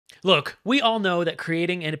Look, we all know that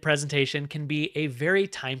creating a presentation can be a very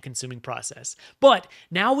time-consuming process, but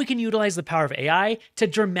now we can utilize the power of AI to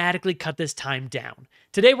dramatically cut this time down.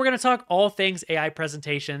 Today, we're going to talk all things AI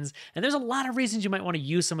presentations, and there's a lot of reasons you might want to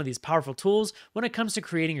use some of these powerful tools when it comes to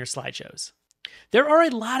creating your slideshows. There are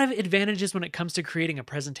a lot of advantages when it comes to creating a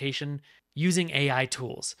presentation using AI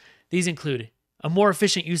tools. These include a more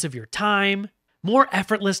efficient use of your time, more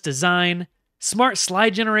effortless design, smart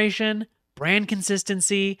slide generation, brand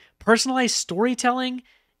consistency, personalized storytelling,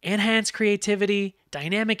 enhanced creativity,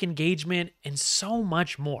 dynamic engagement, and so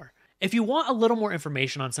much more. If you want a little more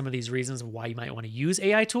information on some of these reasons of why you might want to use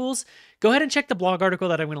AI tools, go ahead and check the blog article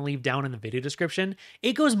that I'm going to leave down in the video description.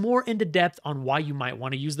 It goes more into depth on why you might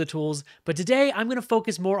want to use the tools, but today I'm going to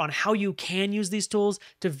focus more on how you can use these tools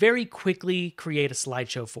to very quickly create a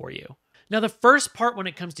slideshow for you. Now, the first part when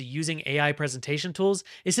it comes to using AI presentation tools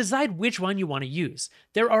is to decide which one you want to use.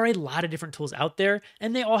 There are a lot of different tools out there,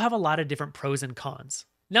 and they all have a lot of different pros and cons.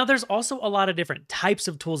 Now, there's also a lot of different types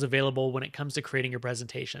of tools available when it comes to creating your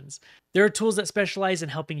presentations. There are tools that specialize in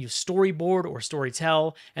helping you storyboard or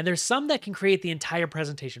storytell, and there's some that can create the entire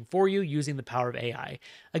presentation for you using the power of AI.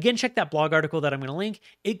 Again, check that blog article that I'm going to link.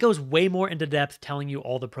 It goes way more into depth telling you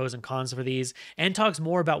all the pros and cons for these and talks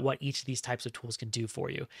more about what each of these types of tools can do for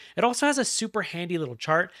you. It also has a super handy little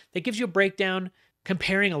chart that gives you a breakdown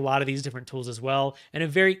comparing a lot of these different tools as well and a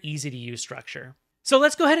very easy to use structure. So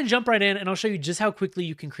let's go ahead and jump right in, and I'll show you just how quickly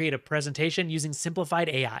you can create a presentation using simplified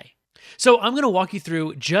AI. So I'm going to walk you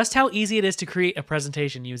through just how easy it is to create a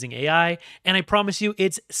presentation using AI, and I promise you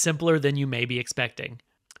it's simpler than you may be expecting.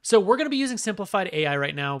 So we're going to be using simplified AI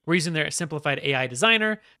right now. We're using their simplified AI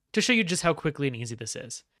designer to show you just how quickly and easy this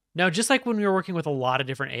is. Now, just like when we were working with a lot of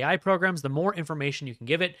different AI programs, the more information you can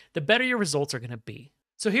give it, the better your results are going to be.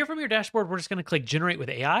 So here from your dashboard, we're just going to click Generate with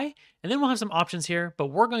AI, and then we'll have some options here,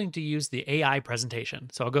 but we're going to use the AI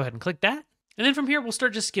presentation. So I'll go ahead and click that. And then from here, we'll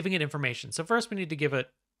start just giving it information. So first we need to give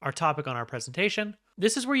it our topic on our presentation.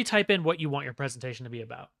 This is where you type in what you want your presentation to be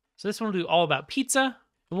about. So this one will do all about pizza,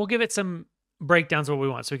 and we'll give it some breakdowns of what we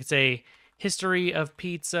want. So we could say history of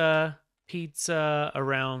pizza, pizza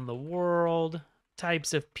around the world,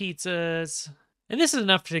 types of pizzas. And this is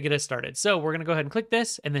enough to get us started. So we're going to go ahead and click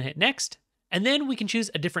this and then hit next. And then we can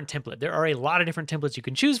choose a different template. There are a lot of different templates you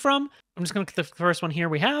can choose from. I'm just going to click the first one here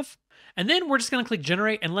we have. And then we're just going to click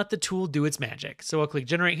generate and let the tool do its magic. So I'll click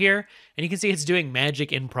generate here, and you can see it's doing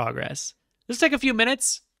magic in progress. This will take a few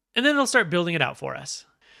minutes, and then it'll start building it out for us.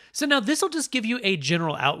 So now this will just give you a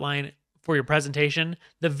general outline for your presentation.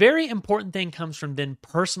 The very important thing comes from then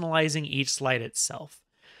personalizing each slide itself.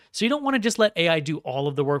 So you don't want to just let AI do all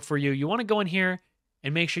of the work for you. You want to go in here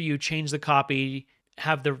and make sure you change the copy,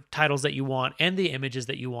 have the titles that you want and the images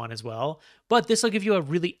that you want as well. But this will give you a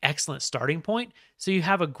really excellent starting point, so you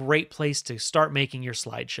have a great place to start making your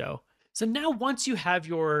slideshow. So now once you have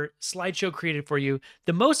your slideshow created for you,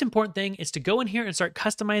 the most important thing is to go in here and start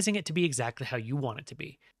customizing it to be exactly how you want it to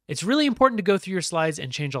be. It's really important to go through your slides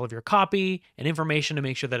and change all of your copy and information to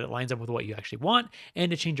make sure that it lines up with what you actually want, and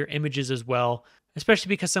to change your images as well, especially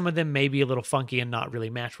because some of them may be a little funky and not really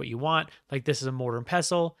match what you want. Like this is a mortar and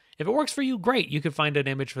pestle. If it works for you, great. You could find an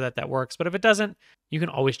image for that works. But if it doesn't, you can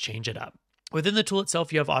always change it up. Within the tool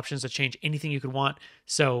itself, you have options to change anything you could want.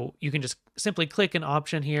 So you can just simply click an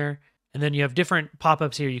option here, and then you have different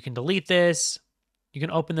pop-ups here. You can delete this. You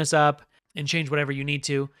can open this up and change whatever you need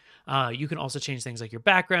to. You can also change things like your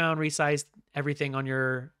background, resize everything on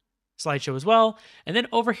your slideshow as well. And then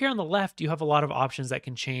over here on the left, you have a lot of options that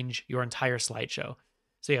can change your entire slideshow.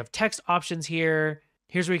 So you have text options here.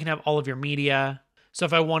 Here's where you can have all of your media. So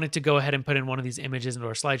if I wanted to go ahead and put in one of these images into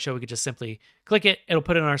our slideshow, we could just simply click it. It'll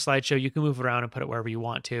put it in our slideshow. You can move it around and put it wherever you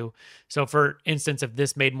want to. So for instance, if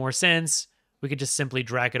this made more sense, we could just simply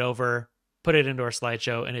drag it over, put it into our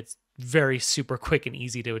slideshow, and it's very super quick and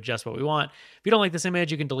easy to adjust what we want. If you don't like this image,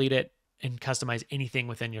 you can delete it and customize anything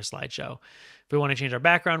within your slideshow. If we want to change our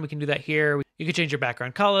background, we can do that here. You could change your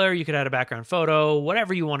background color, you could add a background photo,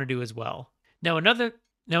 whatever you want to do as well. Now another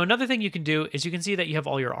thing you can do is you can see that you have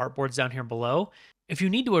all your artboards down here below. If you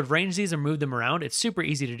need to arrange these or move them around, it's super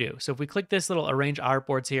easy to do. So if we click this little arrange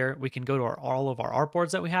artboards here, we can go to all of our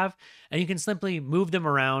artboards that we have, and you can simply move them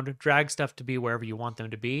around, drag stuff to be wherever you want them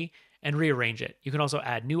to be, and rearrange it. You can also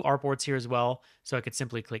add new artboards here as well. So I could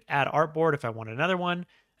simply click add artboard if I want another one,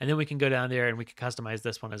 and then we can go down there and we can customize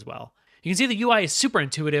this one as well. You can see the UI is super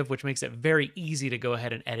intuitive, which makes it very easy to go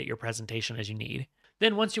ahead and edit your presentation as you need.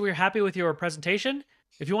 Then once you're happy with your presentation,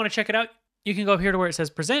 if you want to check it out, you can go up here to where it says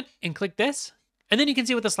present and click this. And then you can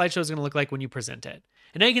see what the slideshow is going to look like when you present it.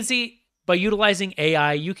 And now you can see by utilizing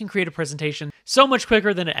AI, you can create a presentation so much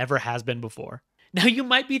quicker than it ever has been before. Now, you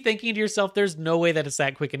might be thinking to yourself, there's no way that it's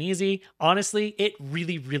that quick and easy. Honestly, it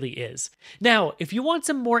really, really is. Now, if you want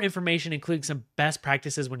some more information, including some best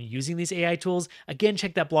practices when using these AI tools, again,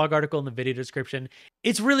 check that blog article in the video description.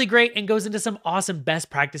 It's really great and goes into some awesome best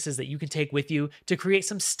practices that you can take with you to create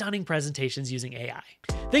some stunning presentations using AI.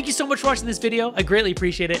 Thank you so much for watching this video. I greatly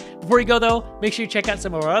appreciate it. Before you go though, make sure you check out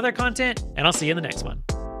some of our other content, and I'll see you in the next one.